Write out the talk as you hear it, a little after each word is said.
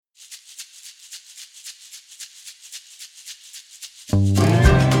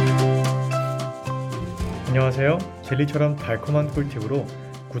안녕하세요. 젤리처럼 달콤한 꿀팁으로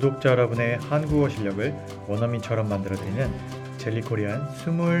구독자 여러분의 한국어 실력을 원어민처럼 만들어드리는 젤리코리안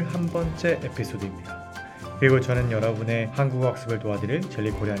 21번째 에피소드입니다. 그리고 저는 여러분의 한국어 학습을 도와드릴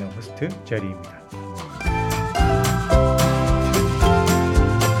젤리코리안의 호스트 제리입니다.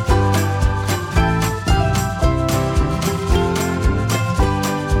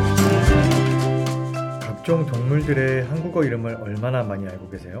 각종 동물들의 한국어 이름을 얼마나 많이 알고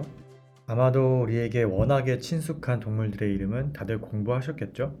계세요? 아마도 우리에게 워낙에 친숙한 동물들의 이름은 다들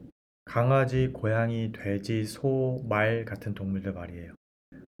공부하셨겠죠? 강아지, 고양이, 돼지, 소, 말 같은 동물들 말이에요.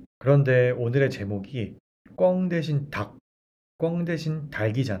 그런데 오늘의 제목이 꿩 대신 닭, 꿩 대신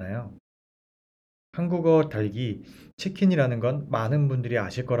닭이잖아요. 한국어 닭이 치킨이라는 건 많은 분들이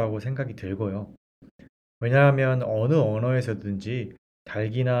아실 거라고 생각이 들고요. 왜냐하면 어느 언어에서든지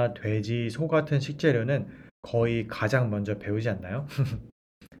닭이나 돼지, 소 같은 식재료는 거의 가장 먼저 배우지 않나요?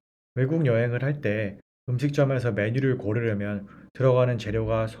 외국 여행을 할 때 음식점에서 메뉴를 고르려면 들어가는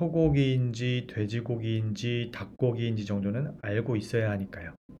재료가 소고기인지 돼지고기인지 닭고기인지 정도는 알고 있어야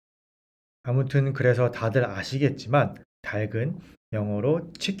하니까요. 아무튼 그래서 다들 아시겠지만 닭은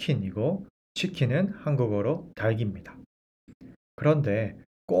영어로 치킨이고 치킨은 한국어로 닭입니다. 그런데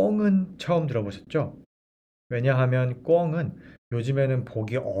꿩은 처음 들어보셨죠? 왜냐하면 꿩은 요즘에는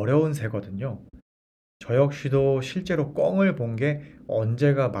보기 어려운 새거든요. 저 역시도 실제로 꿩을 본 게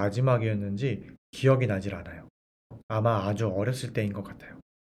언제가 마지막이었는지 기억이 나질 않아요. 아마 아주 어렸을 때인 것 같아요.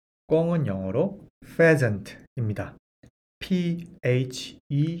 꿩은 영어로 pheasant입니다. P-H-E-A-S-A-N-T.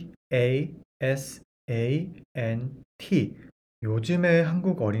 요즘의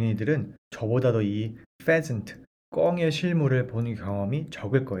한국 어린이들은 저보다도 이 pheasant, 꿩의 실물을 본 경험이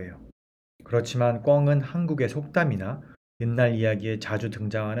적을 거예요. 그렇지만 꿩은 한국의 속담이나 옛날 이야기에 자주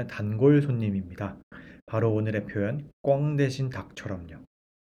등장하는 단골 손님입니다. 바로 오늘의 표현, 꿩 대신 닭처럼요.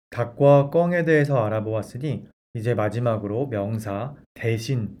 닭과 꿩에 대해서 알아보았으니 이제 마지막으로 명사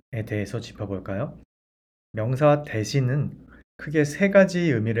대신에 대해서 짚어볼까요? 명사 대신은 크게 세 가지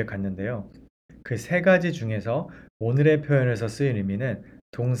의미를 갖는데요. 그 세 가지 중에서 오늘의 표현에서 쓰인 의미는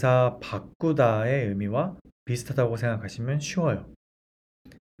동사 바꾸다의 의미와 비슷하다고 생각하시면 쉬워요.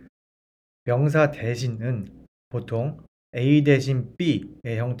 명사 대신은 보통 A 대신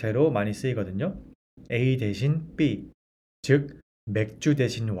B의 형태로 많이 쓰이거든요. A 대신 B, 즉 맥주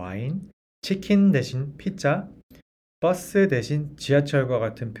대신 와인, 치킨 대신 피자, 버스 대신 지하철과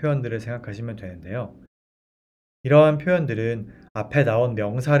같은 표현들을 생각하시면 되는데요. 이러한 표현들은 앞에 나온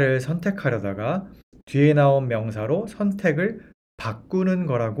명사를 선택하려다가 뒤에 나온 명사로 선택을 바꾸는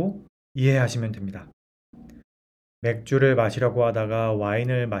거라고 이해하시면 됩니다. 맥주를 마시려고 하다가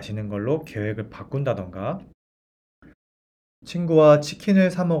와인을 마시는 걸로 계획을 바꾼다던가, 친구와 치킨을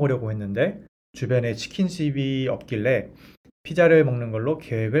사 먹으려고 했는데 주변에 치킨집이 없길래 피자를 먹는 걸로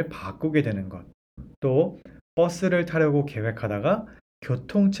계획을 바꾸게 되는 것. 또 버스를 타려고 계획하다가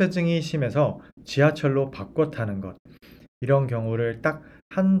교통체증이 심해서 지하철로 바꿔 타는 것. 이런 경우를 딱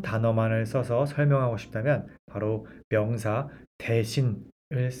한 단어만을 써서 설명하고 싶다면 바로 명사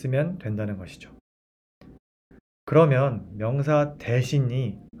대신을 쓰면 된다는 것이죠. 그러면 명사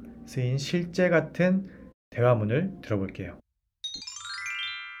대신이 쓰인 실제 같은 대화문을 들어볼게요.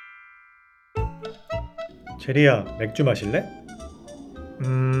 제리야, 맥주 마실래?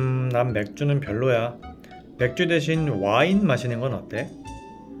 난 맥주는 별로야. 맥주 대신 와인 마시는 건 어때?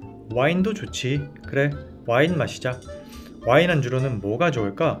 와인도 좋지. 그래, 와인 마시자. 와인 안주로는 뭐가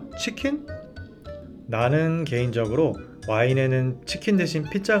좋을까? 치킨? 나는 개인적으로 와인에는 치킨 대신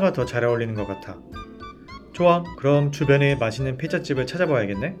피자가 더 잘 어울리는 것 같아. 좋아, 그럼 주변에 맛있는 피자집을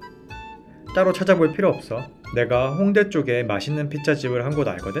찾아봐야겠네? 따로 찾아볼 필요 없어. 내가 홍대 쪽에 맛있는 피자집을 한 곳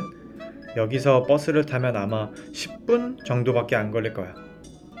알거든? 여기서 버스를 타면 아마 10분 정도밖에 안 걸릴 거야.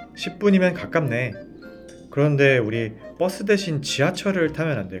 10분이면 가깝네. 그런데 우리 버스 대신 지하철을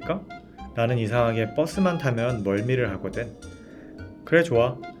타면 안 될까? 나는 이상하게 버스만 타면 멀미를 하거든. 그래,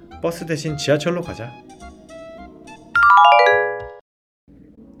 좋아. 버스 대신 지하철로 가자.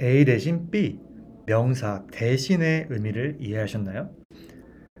 A 대신 B, 명사 대신의 의미를 이해하셨나요?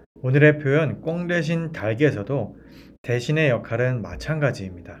 오늘의 표현 꿩 대신 닭에서도 대신의 역할은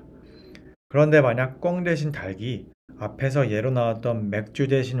마찬가지입니다. 그런데 만약 꿩 대신 닭이 앞에서 예로 나왔던 맥주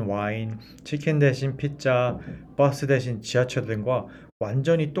대신 와인, 치킨 대신 피자, 버스 대신 지하철 등과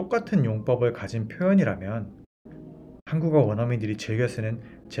완전히 똑같은 용법을 가진 표현이라면 한국어 원어민들이 즐겨 쓰는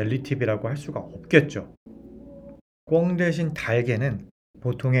젤리팁이라고 할 수가 없겠죠. 꿩 대신 닭에는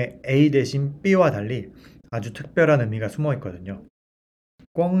보통의 A 대신 B와 달리 아주 특별한 의미가 숨어 있거든요.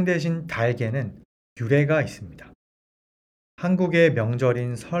 꿩 대신 닭에는 유래가 있습니다. 한국의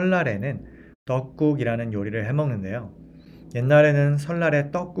명절인 설날에는 떡국이라는 요리를 해 먹는데요. 옛날에는 설날에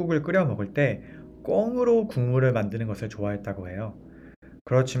떡국을 끓여 먹을 때 꿩으로 국물을 만드는 것을 좋아했다고 해요.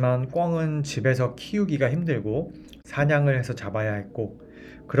 그렇지만 꿩은 집에서 키우기가 힘들고 사냥을 해서 잡아야 했고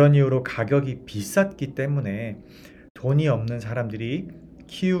그런 이유로 가격이 비쌌기 때문에 돈이 없는 사람들이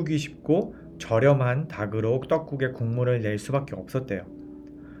키우기 쉽고 저렴한 닭으로 떡국에 국물을 낼 수밖에 없었대요.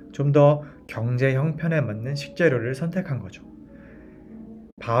 좀 더 경제 형편에 맞는 식재료를 선택한 거죠.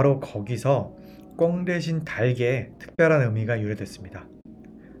 바로 거기서 꿩 대신 닭의 특별한 의미가 유래됐습니다.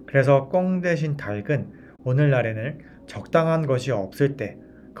 그래서 꿩 대신 닭은 오늘날에는 적당한 것이 없을 때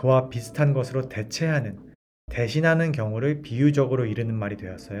그와 비슷한 것으로 대신하는 경우를 비유적으로 이르는 말이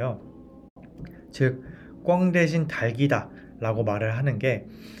되었어요. 즉, 꿩 대신 닭이다 라고 말을 하는 게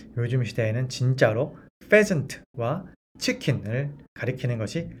요즘 시대에는 진짜로 pheasant와 치킨을 가리키는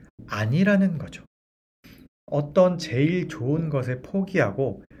것이 아니라는 거죠. 어떤 제일 좋은 것을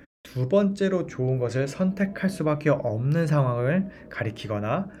포기하고 두 번째로 좋은 것을 선택할 수밖에 없는 상황을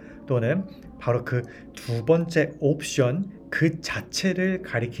가리키거나 또는 바로 그 두 번째 옵션 그 자체를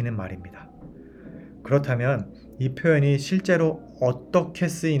가리키는 말입니다. 그렇다면 이 표현이 실제로 어떻게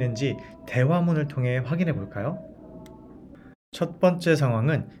쓰이는지 대화문을 통해 확인해 볼까요? 첫 번째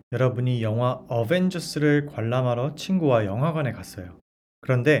상황은 여러분이 영화 어벤져스를 관람하러 친구와 영화관에 갔어요.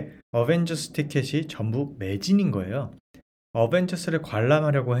 그런데 어벤져스 티켓이 전부 매진인 거예요. 어벤져스를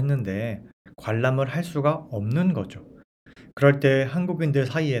관람하려고 했는데 관람을 할 수가 없는 거죠. 그럴 때 한국인들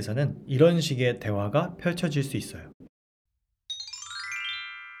사이에서는 이런 식의 대화가 펼쳐질 수 있어요.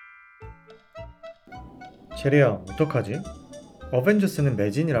 제리야, 어떡하지? 어벤져스는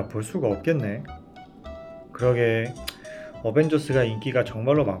매진이라 볼 수가 없겠네. 그러게, 어벤져스가 인기가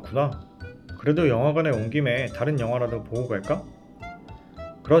정말로 많구나. 그래도 영화관에 온 김에 다른 영화라도 보고 갈까?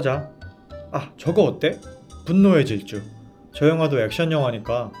 그러자. 아, 저거 어때? 분노의 질주. 저 영화도 액션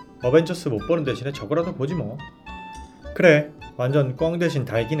영화니까 어벤져스 못 보는 대신에 저거라도 보지 뭐. 그래, 완전 꿩 대신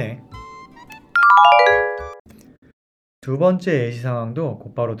닭이네. 두 번째 예시 상황도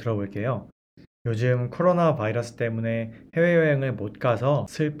곧바로 들어볼게요. 요즘 코로나 바이러스 때문에 해외여행을 못 가서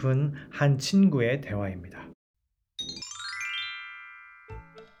슬픈 한 친구의 대화입니다.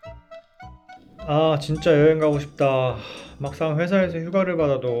 아, 진짜 여행 가고 싶다. 막상 회사에서 휴가를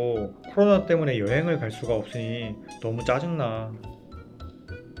받아도 코로나 때문에 여행을 갈 수가 없으니 너무 짜증나.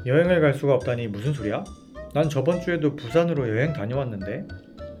 여행을 갈 수가 없다니 무슨 소리야? 난 저번 주에도 부산으로 여행 다녀왔는데.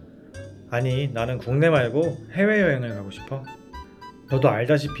 아니, 나는 국내 말고 해외여행을 가고 싶어. 너도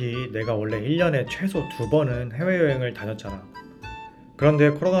알다시피 내가 원래 1년에 최소 2번은 해외여행을 다녔잖아. 그런데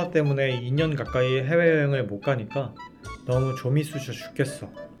코로나 때문에 2년 가까이 해외여행을 못 가니까 너무 좀이 쑤셔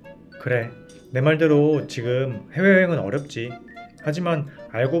죽겠어. 그래, 내 말대로 지금 해외여행은 어렵지. 하지만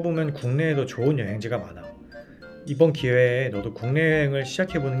알고 보면 국내에도 좋은 여행지가 많아. 이번 기회에 너도 국내 여행을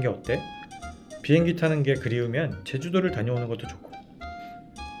시작해보는 게 어때? 비행기 타는 게 그리우면 제주도를 다녀오는 것도 좋고.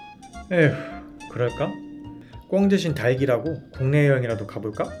 에휴, 그럴까? 꿩 대신 닭이라고 국내 여행이라도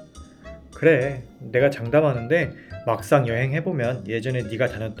가볼까? 그래, 내가 장담하는데 막상 여행해보면 예전에 네가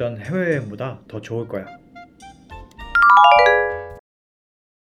다녔던 해외여행보다 더 좋을 거야.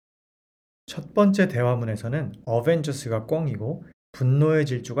 첫 번째 대화문에서는 어벤져스가 꿩이고 분노의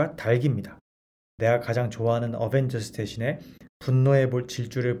질주가 닭입니다. 내가 가장 좋아하는 어벤져스 대신에 분노의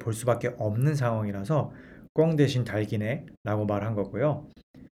질주를 볼 수밖에 없는 상황이라서 꿩 대신 닭이네 라고 말한 거고요.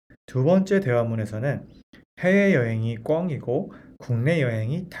 두 번째 대화문에서는 해외여행이 꿩이고 국내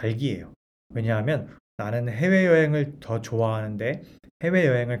여행이 닭이에요. 왜냐하면 나는 해외여행을 더 좋아하는데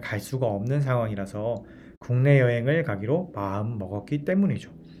해외여행을 갈 수가 없는 상황이라서 국내 여행을 가기로 마음 먹었기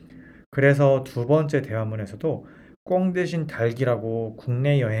때문이죠. 그래서 두 번째 대화문에서도 꿩 대신 닭이라고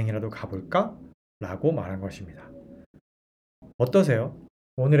국내 여행이라도 가볼까? 라고 말한 것입니다. 어떠세요?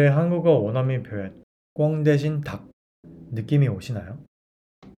 오늘의 한국어 원어민 표현 꿩 대신 닭 느낌이 오시나요?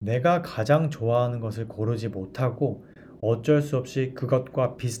 내가 가장 좋아하는 것을 고르지 못하고 어쩔 수 없이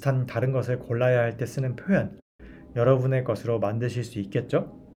그것과 비슷한 다른 것을 골라야 할 때 쓰는 표현 여러분의 것으로 만드실 수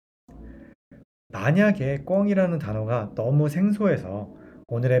있겠죠? 만약에 꿩이라는 단어가 너무 생소해서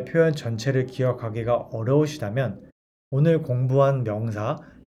오늘의 표현 전체를 기억하기가 어려우시다면 오늘 공부한 명사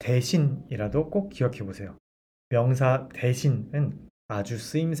대신이라도 꼭 기억해 보세요. 명사 대신은 아주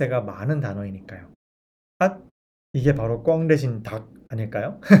쓰임새가 많은 단어이니까요. 아, 이게 바로 꿩 대신 닭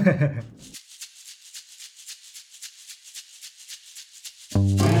아닐까요?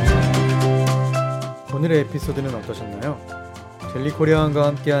 오늘의 에피소드는 어떠셨나요? 젤리코리안과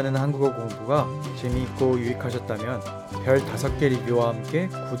함께하는 한국어 공부가 재미있고 유익하셨다면 별 5개 리뷰와 함께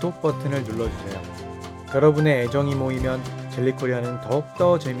구독 버튼을 눌러주세요. 여러분의 애정이 모이면 젤리코리안은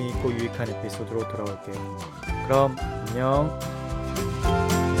더욱더 재미있고 유익한 에피소드로 돌아올게요. 그럼 안녕.